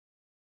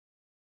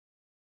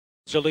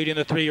So leading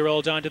the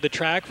 3-year-olds onto the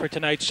track for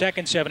tonight's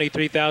second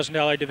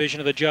 $73,000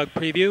 division of the Jug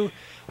Preview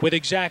with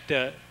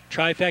Exacta,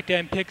 Trifecta,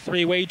 and Pick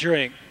 3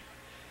 wagering.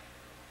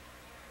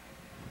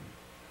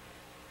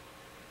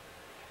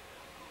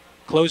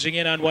 Closing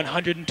in on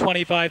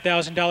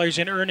 $125,000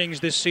 in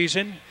earnings this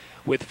season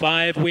with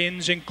 5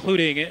 wins,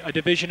 including a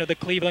division of the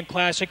Cleveland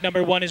Classic.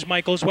 Number 1 is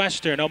Michael's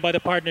Western, owned by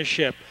the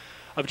partnership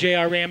of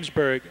J.R.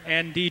 Ramsberg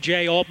and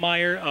D.J.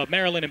 Altmeyer of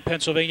Maryland and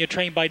Pennsylvania,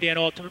 trained by Dan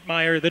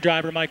Altmeyer, the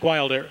driver Mike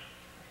Wilder.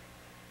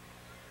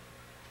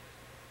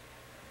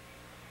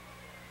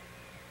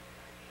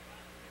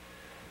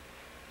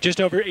 Just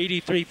over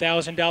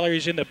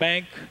 $83,000 in the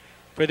bank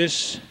for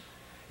this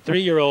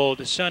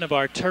 3-year-old son of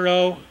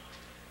Arturo.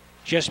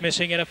 Just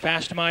missing in a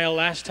fast mile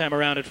last time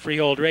around at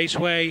Freehold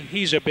Raceway.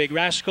 He's a Big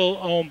Rascal,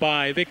 owned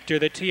by Victor,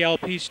 the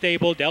TLP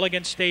stable,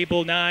 Delegate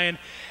Stable 9,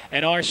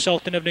 and our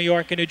Sultan of New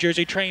York and New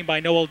Jersey, trained by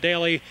Noel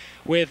Daly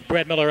with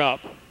Brett Miller up.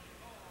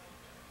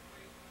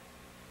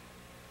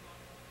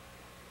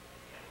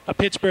 A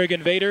Pittsburgh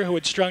Invader who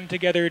had strung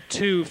together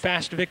 2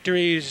 fast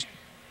victories,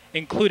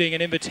 including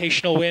an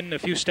invitational win a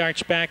few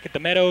starts back at the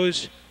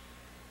Meadows.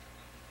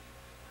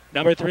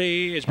 Number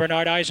 3 is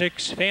Bernard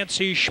Isaacs,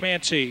 Fancy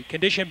Schmancy,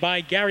 conditioned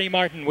by Gary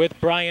Martin with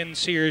Brian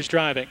Sears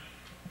driving.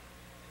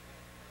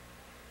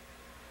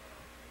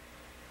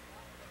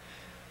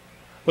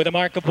 With a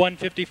mark of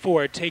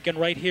 154, taken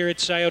right here at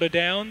Scioto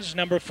Downs.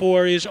 Number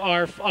 4 is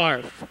Arf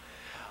Arf,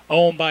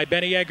 owned by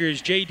Benny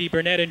Eggers, J.D.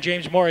 Burnett, and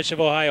James Morris of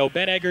Ohio.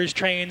 Ben Eggers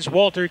trains,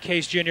 Walter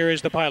Case Jr.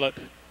 is the pilot.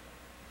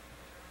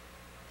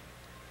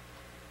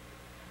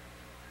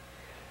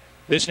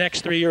 This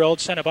next 3-year-old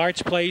son of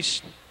Arts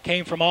Place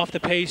came from off the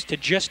pace to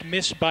just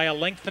miss by a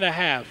length and a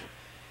half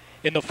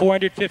in the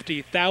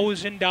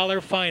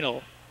 $450,000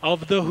 final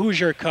of the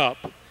Hoosier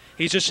Cup.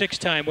 He's a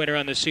 6-time winner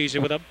on the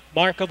season with a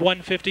mark of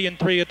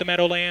 150-3 at the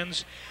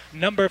Meadowlands.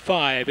 Number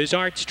 5 is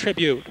Arts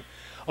Tribute,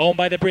 owned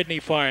by the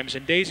Brittany Farms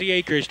and Daisy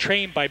Acres,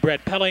 trained by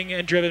Brett Pelling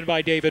and driven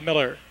by David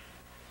Miller.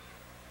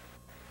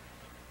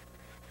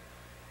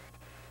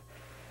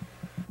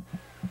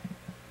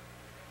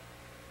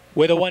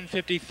 With a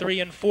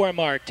 153-4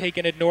 mark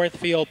taken at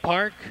Northfield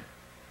Park.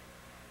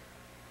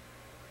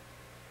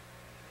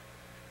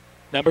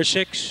 Number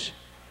 6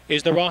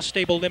 is the Ross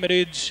Stable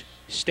Limited's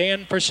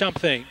Stand for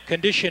Something,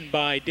 conditioned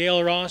by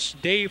Dale Ross.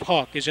 Dave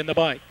Hawk is in the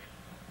bike.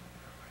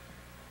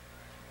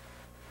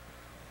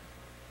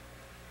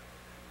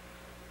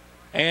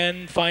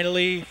 And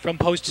finally, from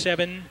post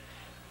 7,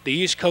 the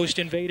East Coast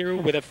Invader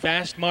with a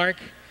fast mark,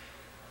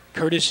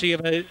 courtesy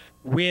of a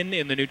win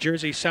in the New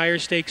Jersey Sire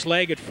Stakes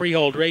leg at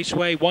Freehold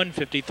Raceway,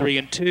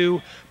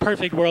 153-2.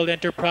 Perfect World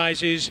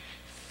Enterprises,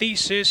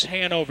 Thesis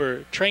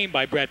Hanover, trained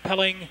by Brett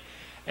Pelling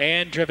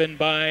and driven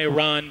by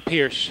Ron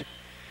Pierce.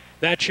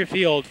 That's your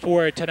field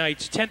for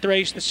tonight's 10th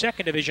race, the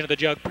second division of the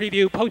Jug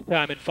Preview. Post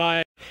time at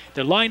 5.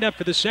 They're lined up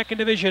for the second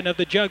division of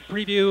the Jug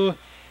Preview.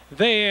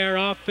 They're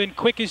off and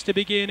quickest to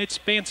begin. It's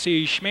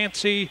Fancy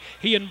Schmancy.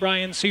 He and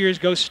Brian Sears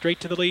go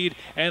straight to the lead,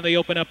 and they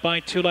open up by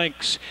 2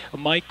 lengths.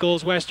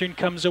 Michael's Western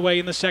comes away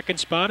in the second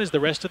spot as the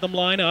rest of them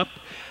line up.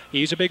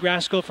 He's a Big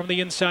Rascal from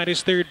the inside,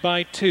 is third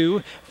by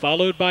 2,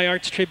 followed by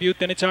Arts Tribute.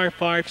 Then it's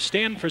R5,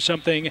 Stand for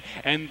Something,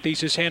 and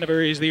Thesis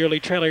Hanover is the early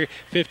trailer.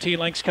 15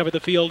 lengths cover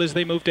the field as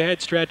they move to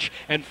head stretch,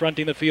 and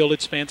fronting the field,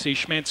 it's Fancy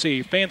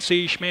Schmancy.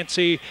 Fancy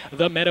Schmancy,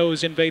 the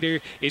Meadows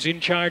Invader, is in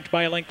charge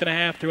by a length and a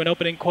half through an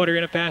opening quarter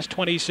in a fast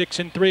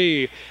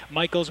 26-3.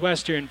 Michael's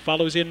Western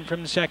follows in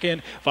from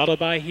second, followed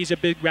by He's a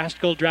Big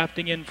Rascal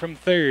drafting in from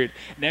third.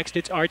 Next,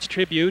 it's Arts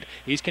Tribute.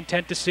 He's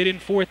content to sit in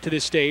fourth to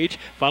this stage,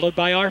 followed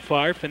by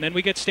R5, and then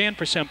we get Stand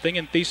for Something,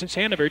 and Thesis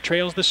Hanover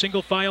trails the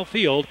single file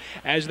field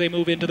as they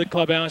move into the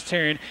clubhouse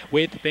turn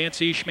with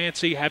Fancy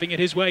Schmancy having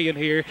it his way in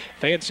here.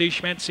 Fancy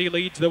Schmancy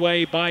leads the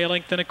way by a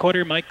length and a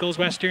quarter. Michael's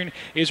Western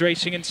is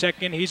racing in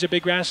second. He's a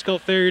Big Rascal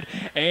third,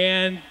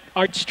 and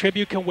Arts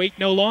Tribute can wait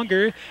no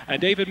longer.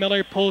 David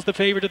Miller pulls the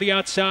favorite to the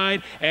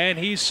outside, and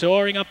he's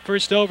soaring up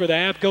first over. The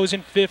half goes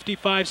in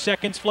 55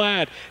 seconds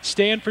flat.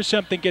 Stand for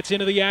Something gets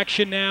into the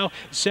action now.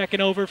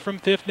 Second over from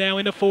fifth, now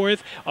into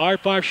fourth.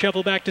 R5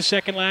 shuffle back to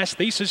second last.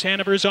 Thesis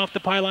Hanover is off the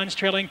pylons,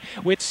 trailing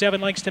with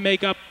 7 lengths to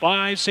make up.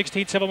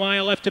 5/16 of a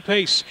mile left to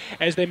pace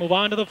as they move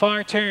on to the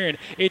far turn.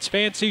 It's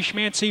Fancy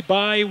Schmancy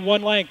by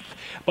 1 length,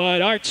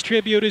 but Arts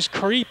Tribute is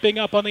creeping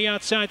up on the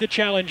outside to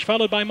challenge,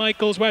 followed by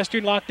Michael's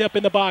Western locked up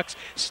in the box.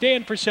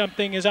 Stand for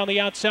Something is on the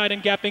outside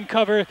and gapping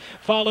cover,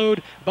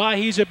 followed by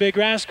He's a Big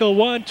Rascal.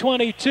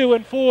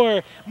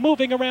 122-4,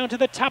 moving around to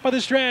the top of the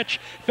stretch.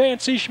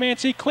 Fancy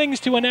Schmancy clings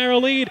to a narrow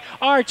lead.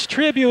 Arts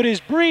Tribute is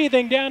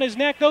breathing down his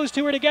neck. Those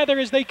two are together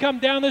as they come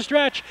down the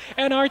stretch,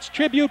 and Arts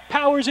Tribute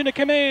powers into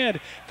command.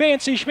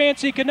 Fancy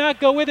Schmancy could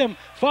not go with him,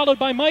 followed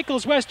by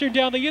Michael's Western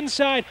down the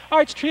inside.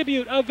 Arts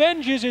Tribute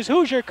avenges his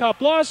Hoosier Cup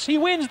loss. He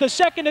wins the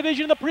second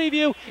division of the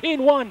preview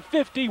in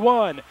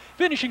 151.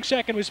 Finishing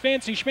second was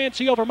Fancy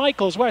Schmancy over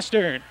Michael's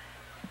Western.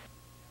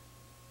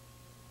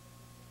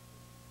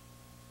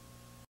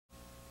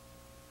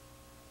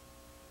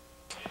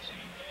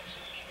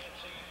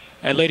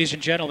 And ladies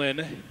and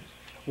gentlemen,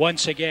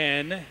 once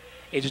again,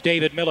 It's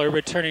David Miller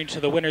returning to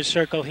the winner's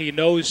circle he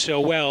knows so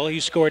well. He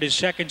scored his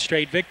second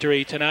straight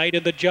victory tonight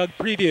in the Jug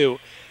Preview.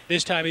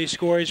 This time he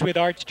scores with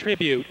Arts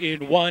Tribute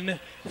in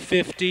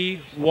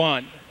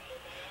 1:51.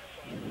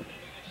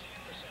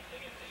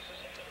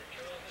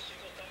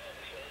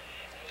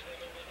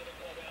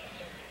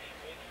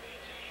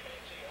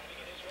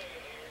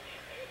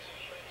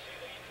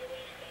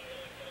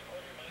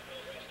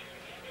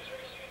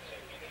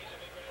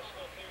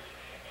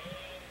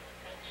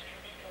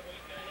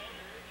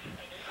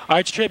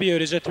 Arts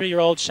Tribute is a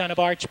 3-year-old son of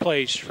Arts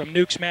Place from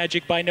Nuke's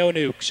Magic by No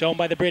Nukes, owned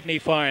by the Brittany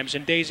Farms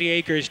and Daisy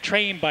Acres,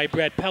 trained by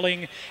Brett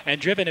Pelling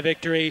and driven to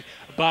victory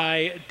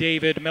by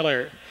David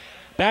Miller.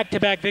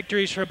 Back-to-back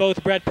victories for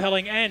both Brett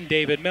Pelling and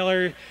David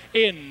Miller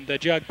in the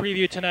Jug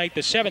Preview tonight,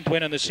 the 7th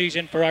win on the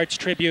season for Arts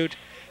Tribute.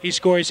 He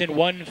scores in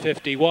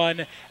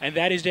 1:51, and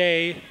that is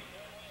a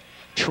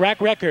track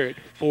record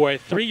for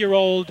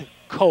 3-year-old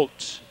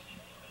colts.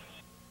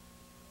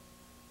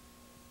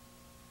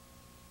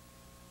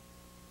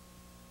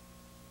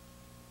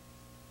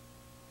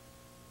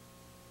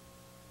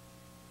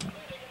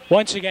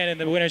 Once again in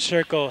the winner's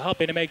circle,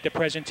 helping to make the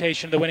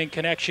presentation of the winning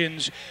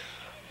connections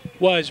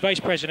was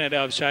Vice President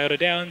of Scioto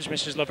Downs,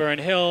 Mrs. Laverne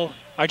Hill,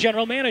 our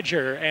General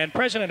Manager and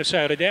President of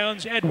Scioto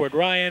Downs, Edward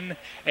Ryan,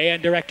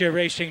 and Director of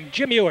Racing,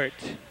 Jim Ewart.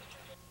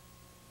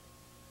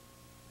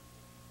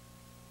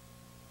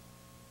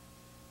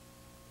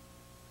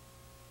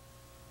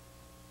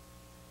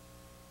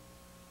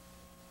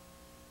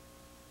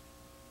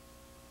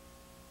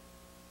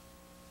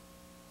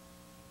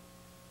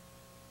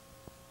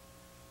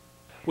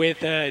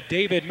 With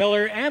David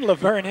Miller and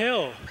Laverne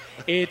Hill,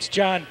 it's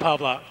John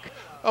Pavlak.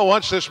 Oh,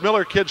 once this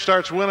Miller kid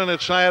starts winning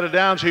at Scioto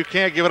Downs, you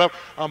can't give it up.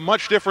 A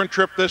much different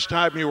trip this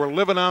time. You were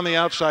living on the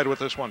outside with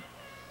this one.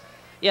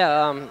 Yeah,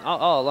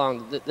 all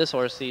along, this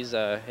horse, he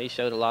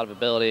showed a lot of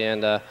ability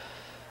and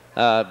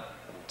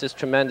just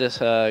tremendous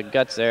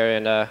guts there.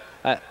 And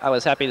I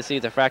was happy to see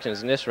the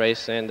fractions in this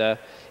race. And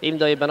even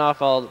though he'd been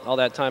off all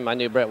that time, I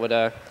knew Brett would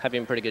have him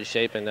in pretty good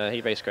shape, and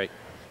he raced great.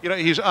 You know,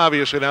 he's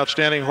obviously an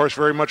outstanding horse,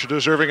 very much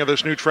deserving of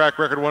this new track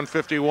record,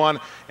 151,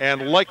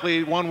 and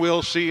likely one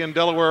we'll see in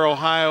Delaware,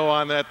 Ohio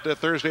on that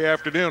Thursday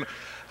afternoon.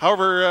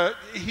 However,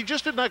 he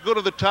just did not go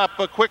to the top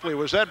quickly.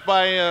 Was that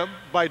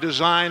by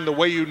design, the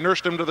way you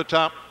nursed him to the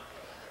top?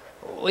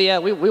 Well, yeah,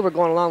 we were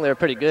going along there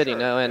pretty good, you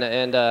know,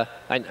 and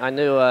I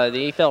knew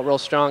he felt real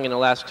strong in the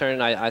last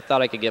turn. I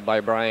thought I could get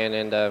by Brian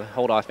and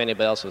hold off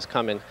anybody else was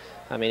coming.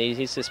 I mean,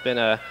 he's just been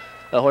a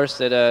horse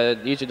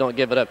that usually don't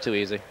give it up too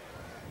easy.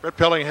 Brett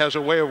Pelling has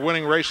a way of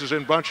winning races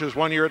in bunches.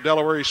 One year at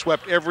Delaware, he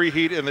swept every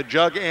heat in the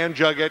Jug and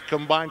Jugette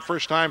combined,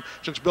 first time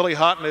since Billy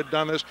Houghton had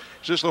done this.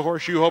 Is this the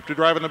horse you hope to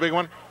drive in the big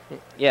one?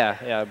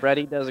 Yeah, Brett,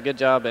 he does a good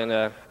job,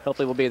 and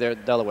hopefully we'll be there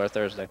at Delaware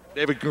Thursday.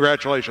 David,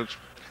 congratulations.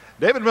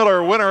 David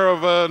Miller, winner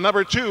of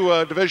number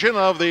 2 division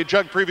of the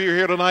Jug Preview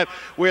here tonight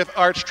with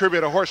Arts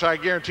Tribute, a horse I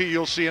guarantee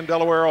you'll see in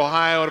Delaware,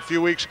 Ohio in a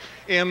few weeks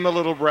in the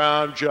Little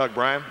Brown Jug.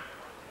 Brian?